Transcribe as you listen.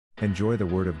Enjoy the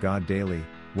Word of God daily.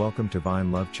 Welcome to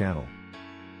Vine Love Channel.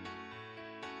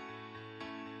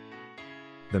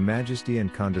 The Majesty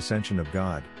and Condescension of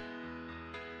God.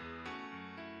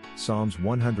 Psalms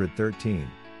 113,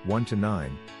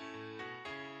 1-9.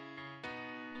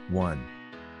 1.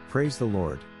 Praise the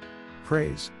Lord.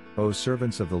 Praise, O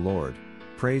servants of the Lord,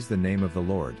 praise the name of the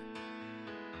Lord.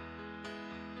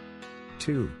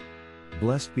 2.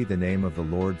 Blessed be the name of the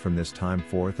Lord from this time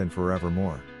forth and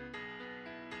forevermore.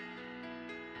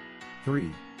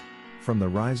 3. From the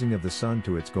rising of the sun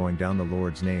to its going down, the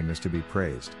Lord's name is to be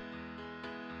praised.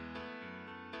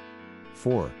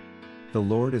 4. The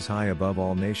Lord is high above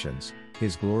all nations,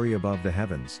 His glory above the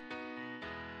heavens.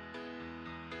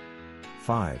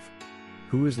 5.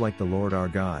 Who is like the Lord our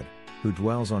God, who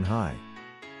dwells on high?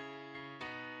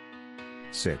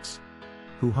 6.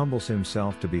 Who humbles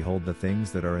himself to behold the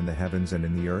things that are in the heavens and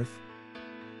in the earth?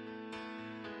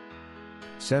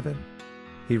 7.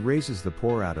 He raises the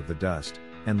poor out of the dust,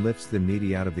 and lifts the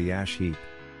needy out of the ash heap.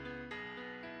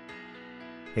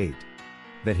 8.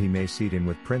 That he may seat him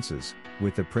with princes,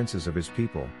 with the princes of his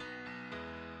people.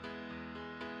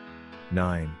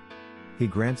 9. He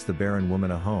grants the barren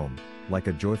woman a home, like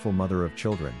a joyful mother of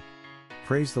children.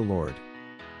 Praise the Lord.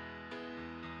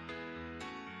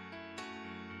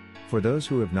 For those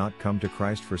who have not come to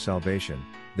Christ for salvation,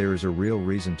 there is a real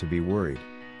reason to be worried,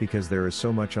 because there is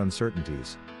so much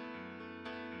uncertainties.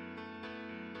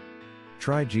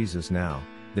 Try Jesus now.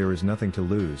 There is nothing to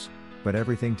lose, but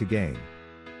everything to gain.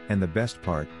 And the best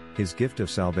part, His gift of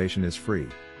salvation is free.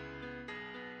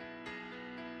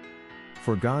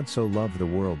 For God so loved the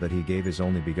world that He gave His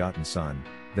only begotten Son,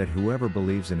 that whoever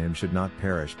believes in Him should not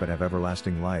perish but have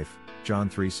everlasting life. John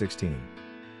 3:16.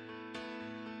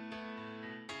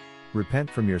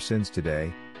 Repent from your sins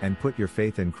today, and put your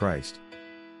faith in Christ.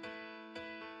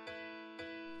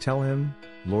 Tell Him,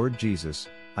 Lord Jesus,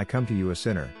 I come to you a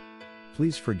sinner.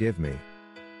 Please forgive me.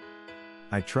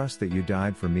 I trust that you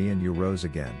died for me and you rose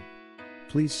again.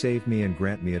 Please save me and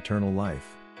grant me eternal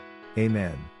life.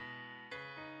 Amen.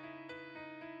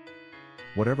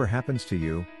 Whatever happens to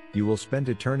you, you will spend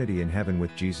eternity in heaven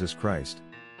with Jesus Christ.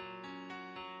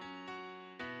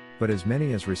 But as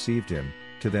many as received Him,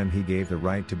 to them He gave the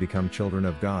right to become children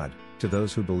of God, to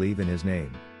those who believe in His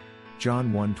name.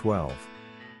 John 1:12.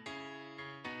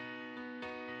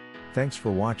 Thanks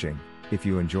for watching. If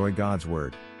you enjoy God's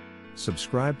Word,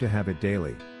 subscribe to have it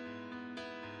daily.